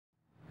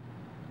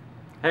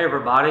Hey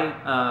everybody,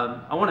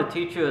 I want to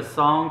teach you a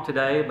song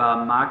today by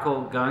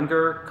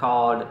Gungor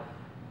called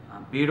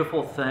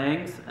Beautiful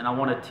Things, and I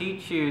want to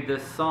teach you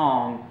this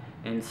song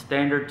in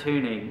standard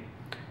tuning.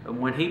 And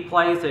when he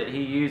plays it,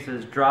 he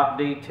uses drop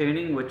D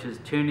tuning, which is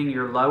tuning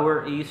your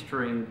lower E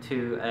string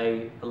to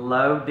a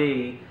low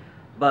D.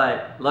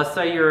 But let's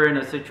say you're in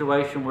a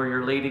situation where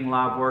you're leading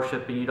live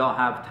worship and you don't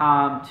have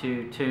time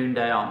to tune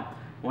down.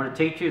 I want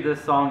to teach you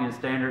this song in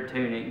standard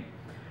tuning.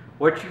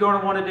 What you're going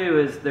to want to do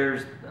is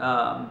there's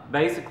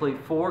basically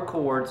 4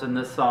 chords in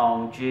this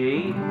song: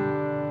 G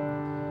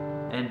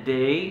and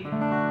D,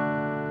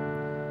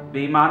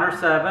 B minor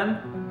 7,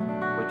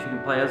 which you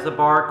can play as a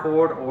bar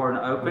chord or an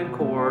open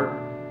chord,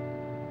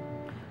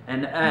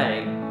 and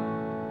A.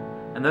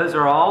 And those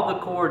are all the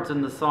chords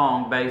in the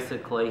song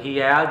basically.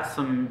 He adds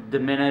some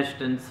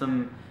diminished and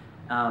some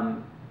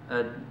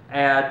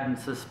add and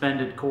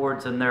suspended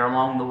chords in there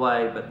along the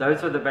way, but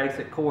those are the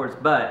basic chords.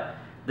 But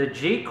the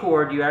G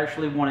chord, you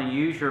actually want to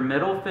use your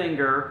middle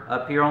finger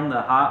up here on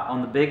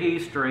the big E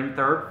string,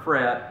 3rd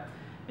fret,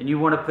 and you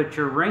want to put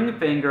your ring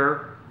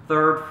finger,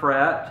 3rd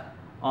fret,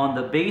 on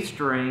the B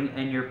string,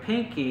 and your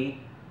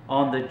pinky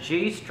on the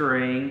G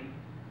string,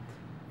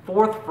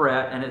 4th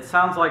fret, and it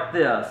sounds like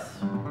this.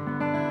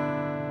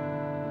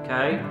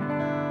 Okay?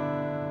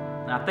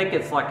 And I think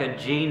it's like a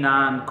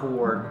G9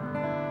 chord,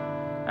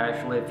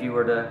 actually, if you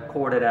were to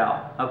chord it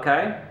out.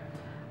 Okay?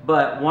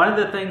 But one of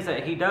the things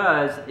that he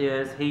does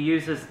is he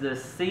uses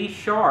this C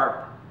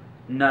sharp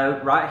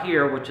note right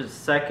here, which is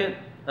 2nd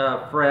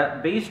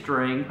fret B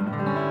string,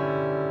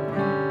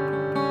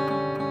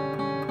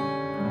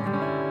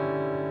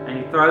 and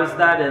he throws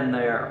that in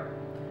there.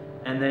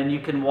 And then you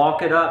can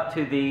walk it up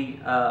to the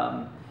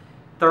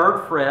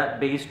 3rd fret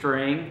B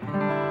string,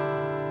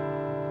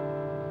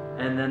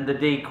 and then the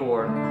D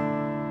chord.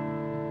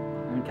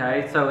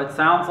 Okay, so it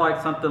sounds like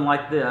something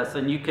like this.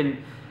 And you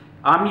can,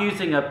 I'm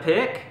using a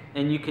pick,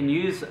 and you can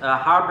use a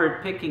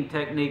hybrid picking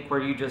technique where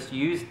you just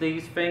use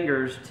these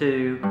fingers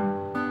to,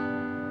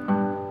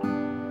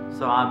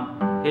 so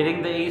I'm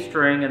hitting the E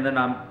string and then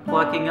I'm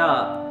plucking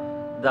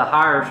up the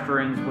higher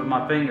strings with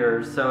my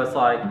fingers, so it's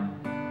like,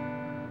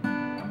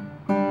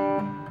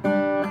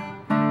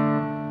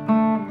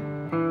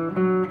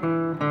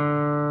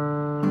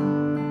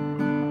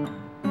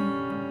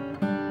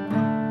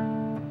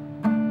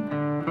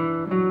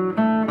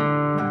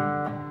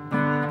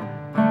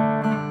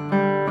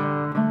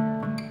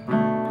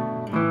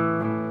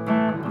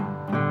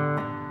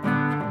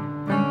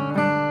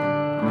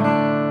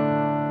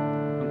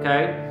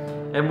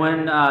 and when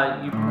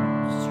you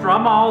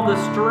strum all the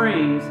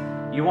strings,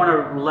 you want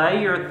to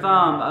lay your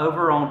thumb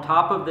over on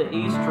top of the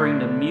E string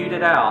to mute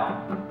it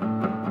out.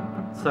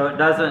 So it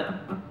doesn't,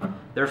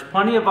 there's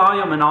plenty of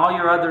volume in all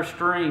your other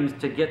strings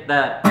to get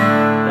that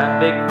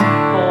big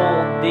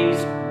full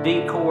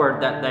D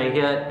chord that they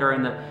hit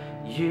during the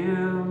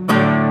 "You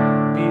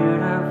make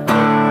beautiful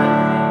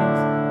things,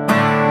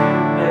 you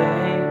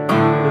make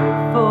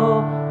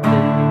beautiful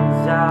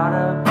things out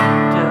of dust."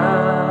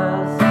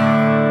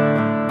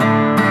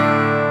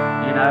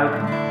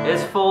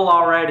 It's full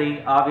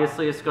already.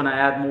 Obviously it's going to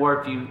add more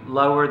if you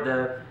lower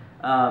the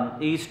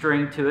E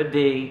string to a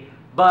D,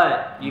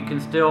 but you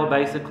can still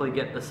basically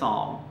get the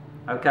song.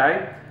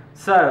 Okay?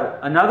 So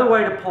another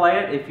way to play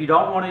it, if you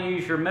don't want to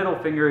use your middle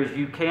finger, is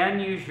you can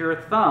use your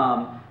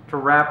thumb to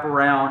wrap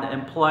around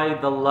and play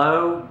the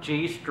low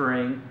G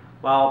string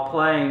while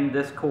playing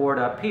this chord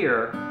up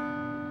here.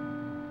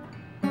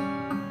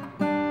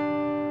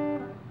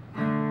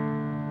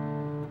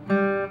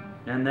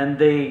 And then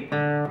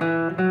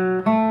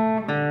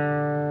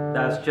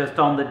that's just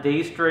on the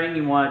D string.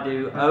 You want to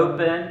do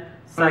open,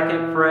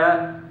 2nd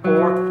fret,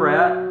 4th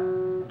fret,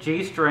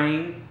 G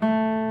string.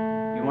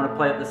 You want to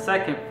play at the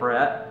 2nd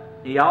fret.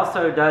 He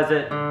also does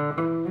it,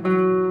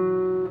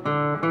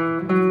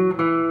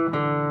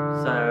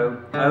 so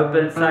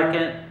open,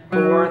 2nd,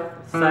 4th,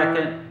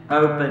 2nd,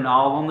 open,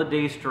 all on the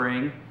D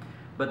string.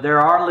 But there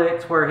are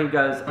licks where he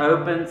goes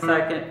open,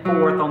 2nd,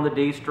 4th on the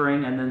D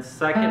string, and then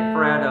 2nd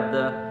fret of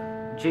the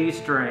G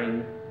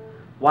string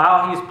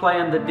while he's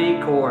playing the D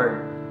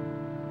chord.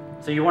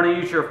 So you want to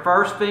use your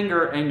 1st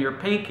finger and your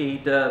pinky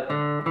to,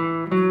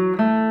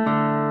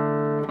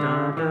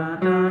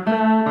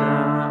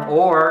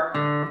 or,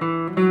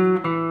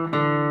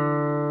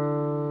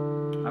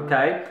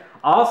 okay.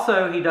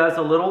 Also, he does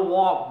a little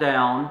walk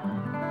down,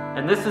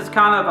 and this is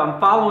kind of, I'm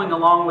following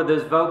along with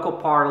his vocal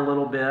part a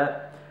little bit.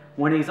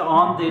 When he's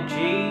on the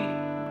G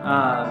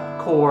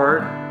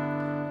chord,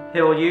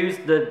 he'll use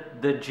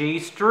the G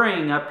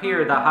string up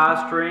here, the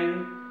high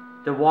string,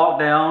 to walk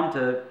down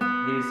to,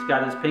 he's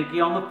got his pinky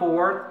on the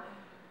 4th.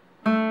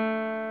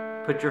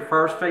 Put your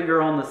 1st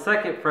finger on the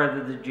 2nd fret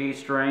of the G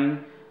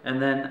string,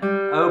 and then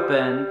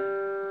open,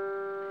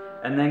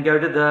 and then go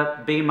to the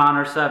B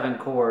minor 7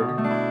 chord.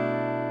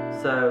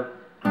 So,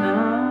 A,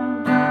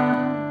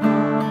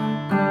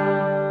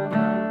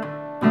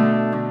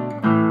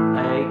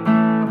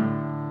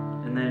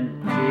 and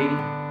then G.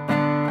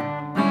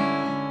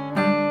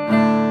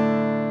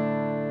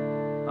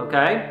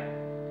 Okay?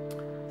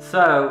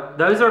 So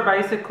those are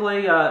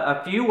basically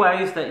a few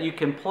ways that you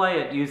can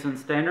play it using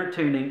standard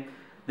tuning.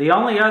 The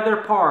only other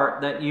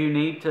part that you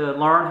need to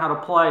learn how to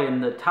play,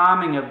 and the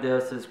timing of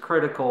this is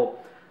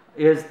critical,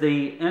 is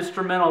the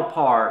instrumental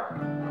part,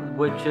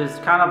 which is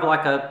kind of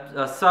like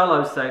a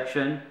solo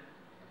section.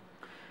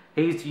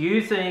 He's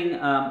using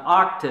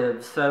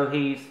octaves, so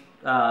he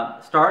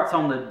starts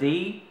on the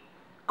D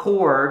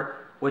chord,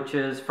 which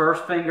is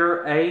first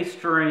finger A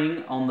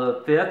string on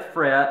the 5th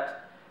fret,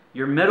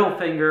 your middle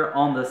finger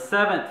on the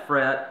 7th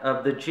fret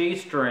of the G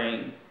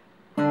string,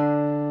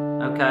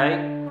 okay?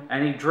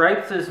 And he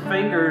drapes his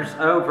fingers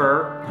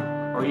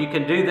over, or you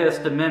can do this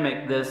to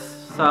mimic this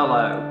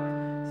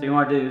solo. So you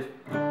want to do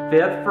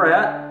 5th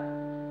fret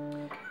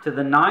to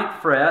the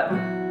 9th fret,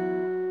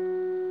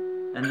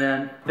 and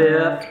then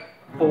 5th,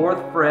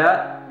 4th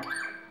fret,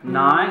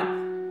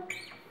 9th,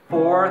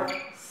 4th,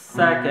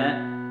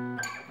 2nd,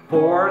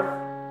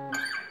 4th,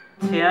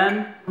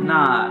 10,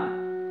 9.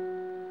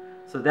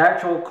 So the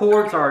actual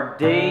chords are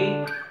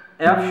D,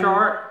 F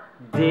sharp,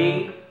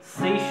 D,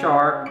 C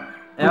sharp,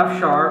 F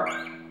sharp,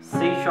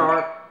 C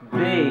sharp,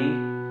 B,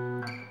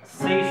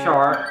 C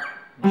sharp,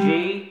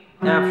 G,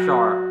 F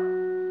sharp.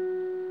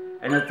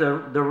 And if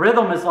the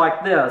rhythm is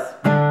like this.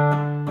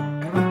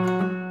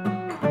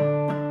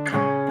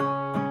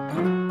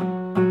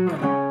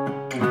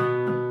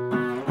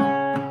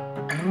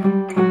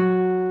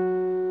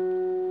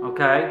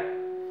 Okay?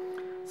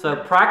 So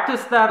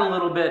practice that a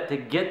little bit to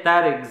get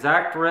that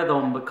exact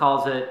rhythm,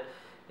 because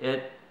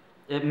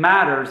it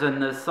matters in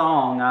this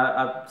song.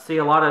 I see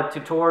a lot of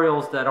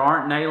tutorials that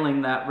aren't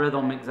nailing that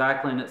rhythm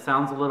exactly, and it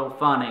sounds a little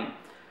funny.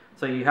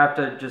 So you have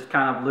to just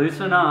kind of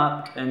loosen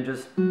up and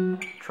just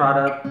try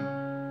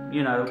to,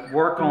 you know,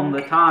 work on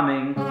the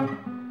timing.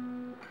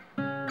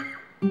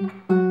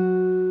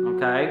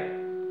 Okay?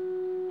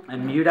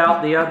 And mute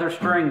out the other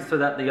strings so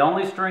that the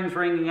only strings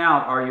ringing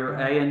out are your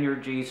A and your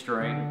G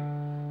string.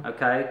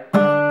 Okay?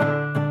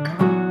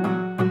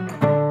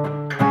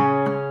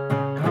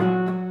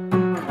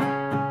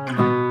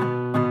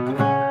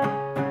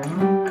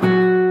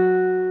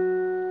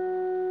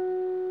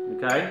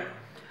 Okay?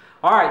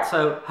 Alright,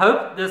 so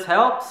hope this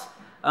helps.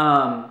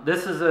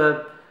 This is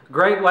a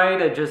great way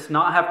to just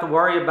not have to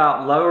worry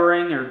about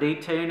lowering or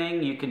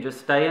detuning. You can just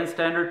stay in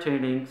standard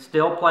tuning,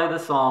 still play the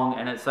song,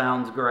 and it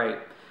sounds great.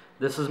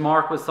 This is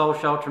Mark with Soul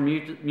Shelter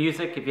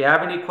Music. If you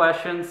have any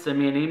questions, send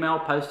me an email,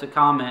 post a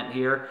comment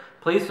here.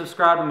 Please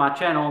subscribe to my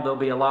channel. There'll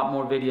be a lot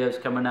more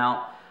videos coming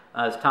out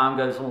as time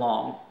goes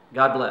along.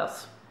 God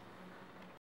bless.